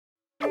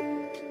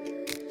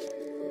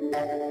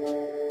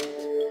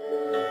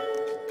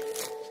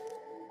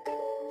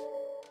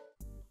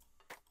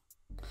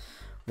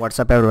What's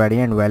up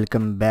everybody and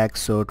welcome back.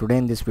 So today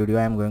in this video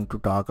I am going to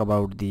talk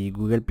about the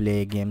Google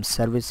Play game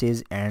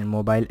services and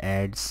mobile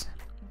ads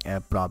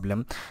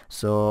problem.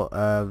 So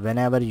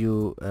whenever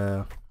you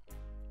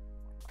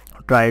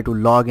try to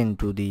log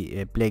into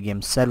the Play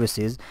game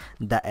services,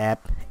 the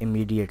app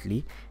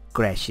immediately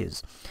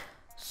crashes.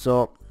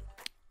 So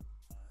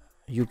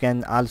you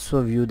can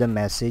also view the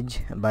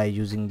message by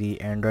using the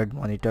Android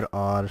monitor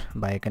or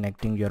by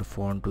connecting your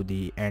phone to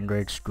the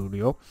Android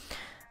Studio.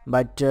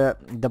 But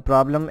the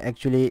problem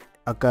actually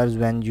occurs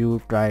when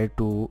you try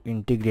to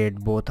integrate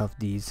both of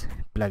these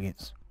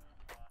plugins.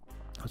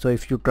 So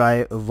if you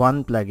try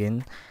one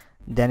plugin,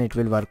 then it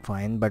will work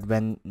fine, but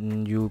when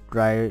you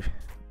try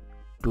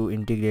to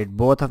integrate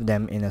both of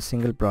them in a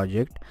single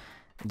project,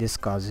 this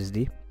causes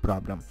the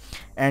problem.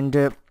 And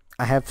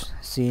I have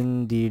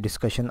seen the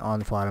discussion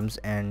on forums,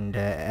 and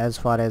as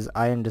far as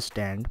I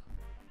understand,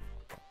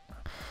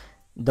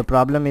 the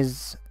problem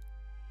is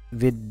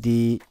with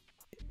the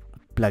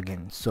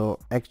plugin. So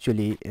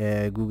actually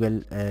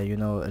Google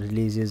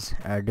releases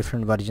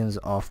different versions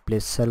of Play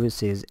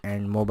services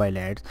and mobile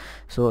ads.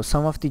 So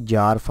some of the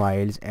jar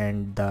files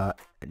and the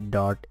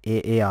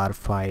 .aar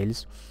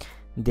files,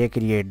 they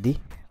create the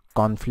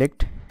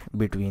conflict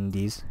between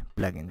these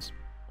plugins.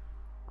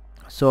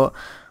 So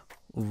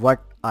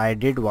what I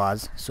did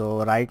was,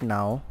 so right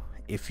now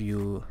if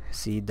you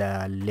see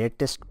the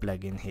latest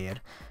plugin here,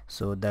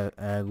 so the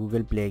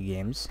Google Play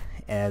games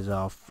as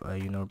of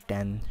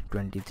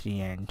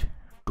 10/23 and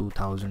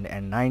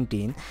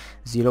 2019,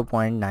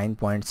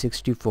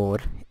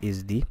 0.9.64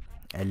 is the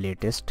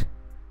latest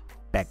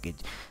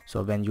package.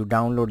 So when you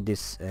download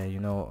this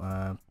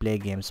Play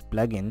games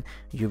plugin,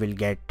 you will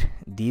get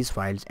these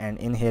files, and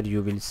in here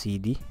you will see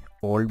the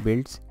old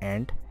builds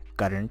and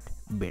current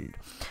build.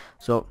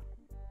 So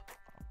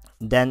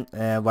then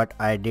what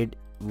I did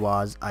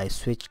was I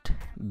switched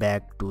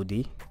back to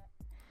the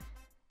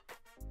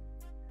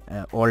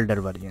older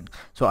version.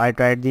 So I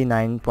tried the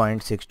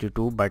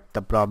 9.62, but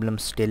the problem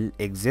still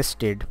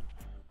existed.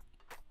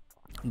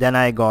 Then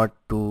I got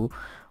to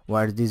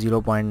what's the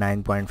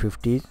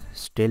 0.9.50,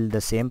 still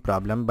the same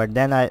problem. But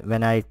then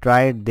when I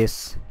tried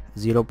this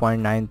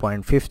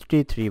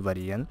 0.9.53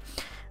 version,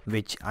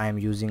 which I am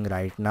using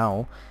right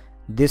now,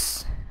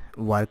 this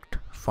worked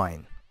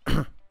fine.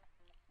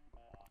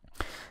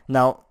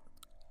 Now,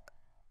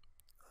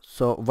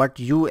 so what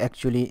you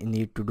actually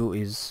need to do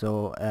is,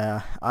 so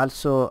I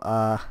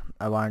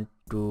want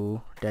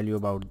to tell you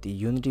about the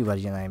Unity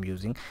version I am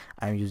using.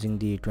 I am using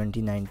the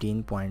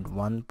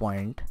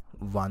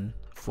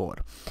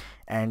 2019.1.14,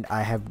 and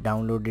I have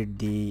downloaded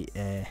the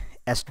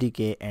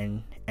SDK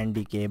and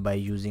NDK by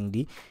using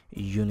the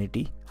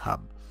Unity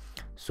Hub.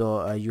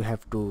 So you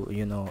have to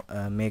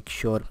make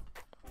sure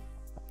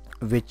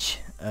which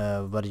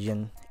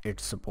version it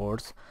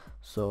supports.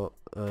 So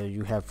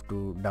you have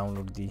to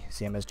download the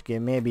same SDK.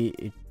 Maybe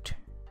it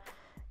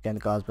can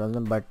cause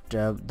problem, but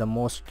the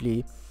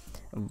mostly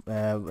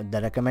the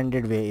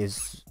recommended way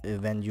is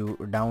when you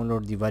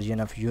download the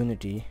version of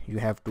Unity, you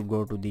have to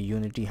go to the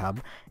Unity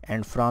Hub,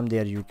 and from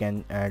there you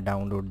can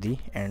download the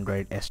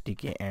Android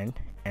SDK and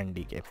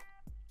NDK.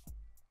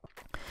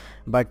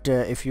 But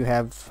if you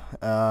have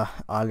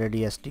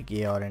already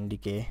SDK or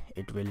NDK,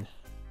 it will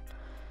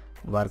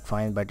work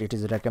fine, but it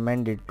is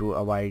recommended to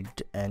avoid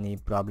any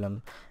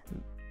problem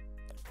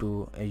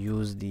to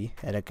use the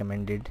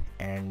recommended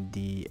and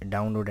the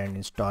download and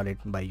install it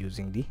by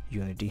using the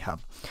Unity Hub.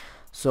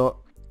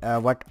 So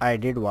what I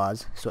did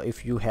was, so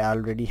if you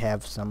already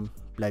have some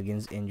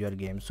plugins in your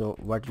game, so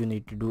what you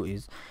need to do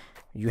is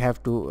you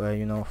have to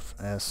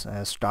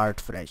start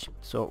fresh.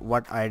 So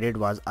what I did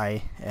was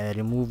I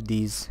removed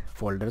these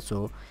folders.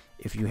 So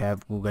if you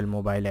have Google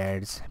Mobile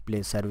Ads,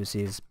 Play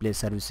Services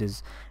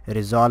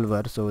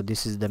Resolver, so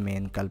this is the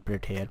main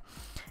culprit here,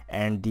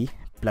 and the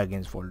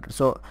plugins folder.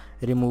 So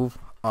remove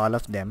all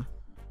of them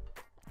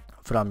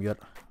from your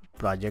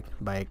project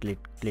by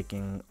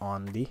clicking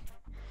on the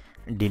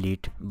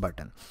delete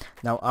button.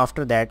 Now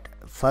after that,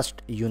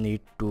 first you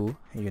need to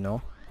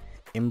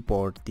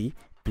import the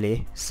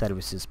Play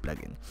Services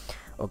plugin.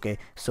 Okay,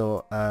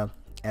 so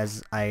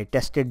as I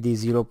tested the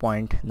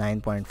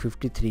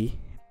 0.9.53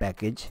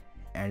 package,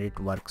 and it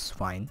works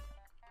fine.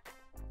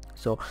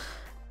 So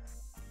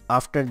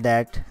after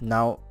that,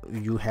 now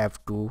you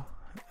have to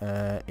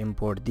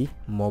import the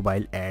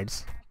mobile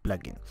ads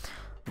plugin.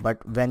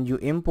 But when you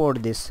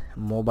import this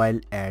mobile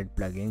ad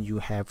plugin, you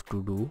have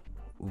to do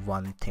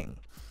one thing.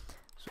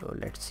 So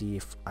let's see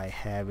if I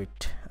have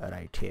it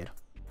right here.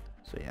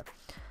 So yeah,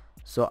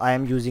 so I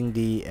am using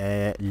the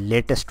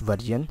latest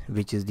version,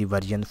 which is the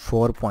version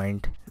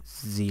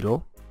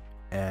 4.0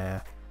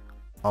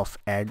 of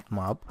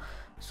admob.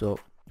 So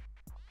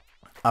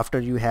after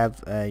you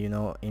have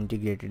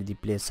integrated the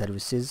Play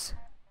services,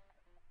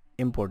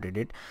 imported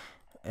it,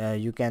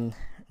 you can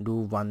do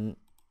one.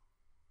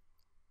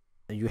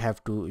 You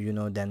have to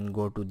then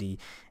go to the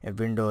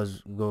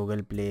Windows,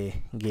 Google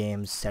Play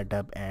games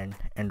setup and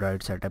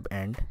Android setup,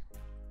 and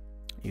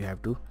you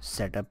have to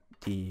set up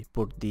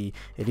put the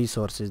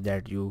resources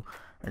that you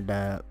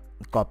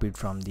copied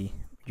from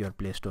your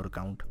Play Store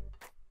account,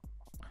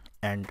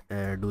 and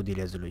do the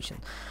resolution.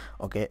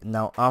 Okay,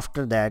 now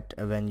after that,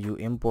 when you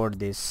import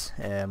this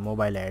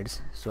mobile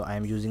ads, so I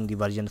am using the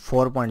version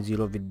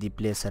 4.0 with the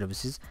Play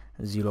services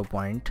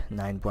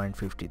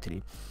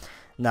 0.9.53.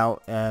 now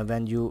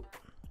when you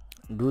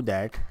do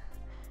that,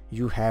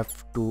 you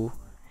have to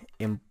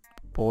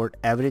import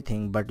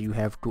everything, but you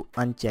have to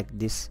uncheck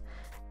this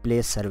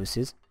Play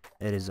services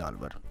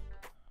resolver.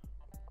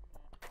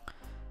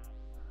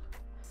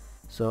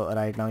 So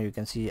right now you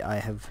can see I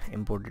have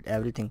imported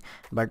everything,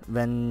 but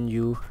when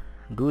you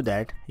do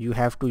that, you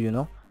have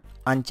to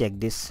uncheck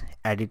this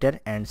editor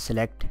and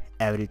select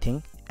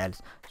everything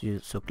else.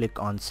 So click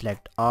on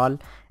select all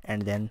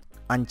and then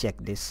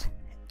uncheck this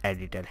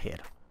editor here.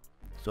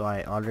 So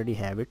I already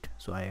have it,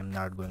 so I am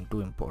not going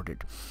to import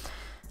it.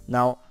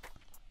 Now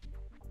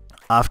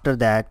after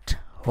that,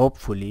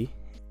 hopefully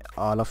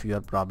all of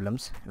your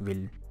problems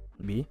will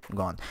be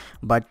gone,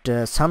 but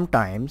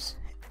sometimes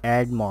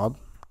admob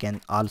can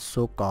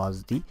also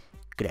cause the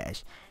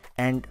crash,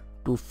 and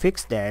to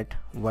fix that,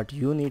 what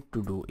you need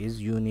to do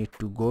is you need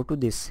to go to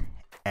this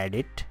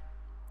edit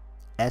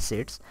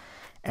assets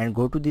and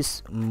go to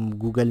this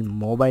Google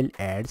mobile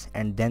ads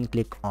and then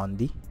click on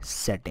the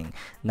setting.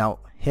 Now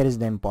here is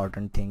the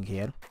important thing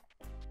here.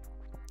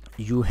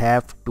 You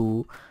have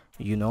to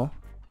you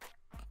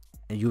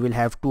will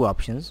have two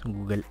options,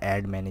 Google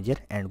Ad Manager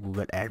and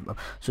Google AdMob.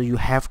 So you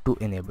have to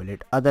enable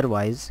it,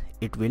 otherwise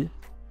it will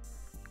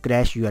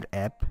crash your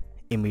app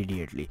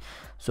immediately.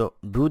 So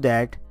do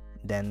that,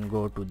 then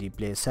go to the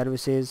Play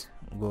services,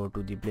 go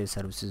to the Play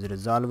services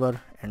resolver,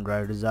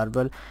 Android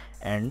resolver,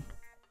 and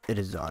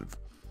resolve.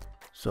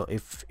 So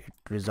if it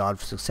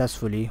resolves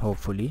successfully,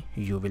 hopefully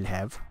you will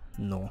have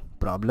no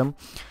problem.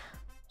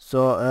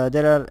 So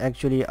there are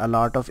actually a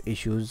lot of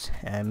issues,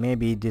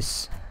 maybe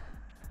this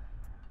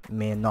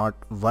may not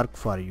work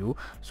for you.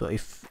 So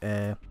if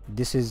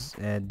this is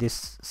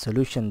this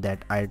solution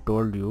that I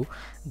told you,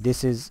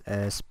 this is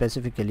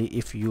specifically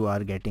if you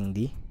are getting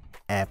the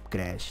app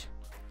crash.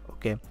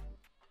 Okay,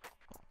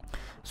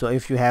 so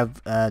if you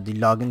have the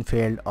login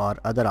failed or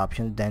other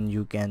options, then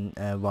you can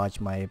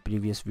watch my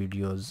previous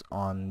videos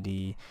on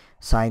the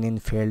sign in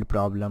failed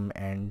problem,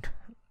 and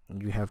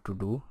you have to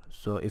do.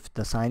 So if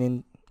the sign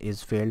in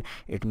is failed,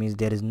 it means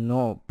there is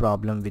no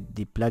problem with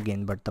the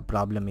plugin, but the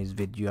problem is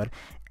with your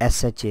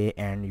SHA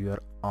and your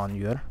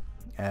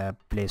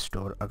Play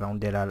Store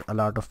account. There are a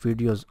lot of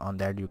videos on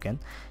that, you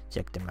can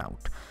check them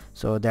out.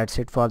 So that's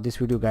it for this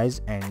video guys,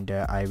 and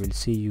I will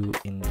see you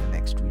in the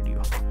next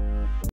video.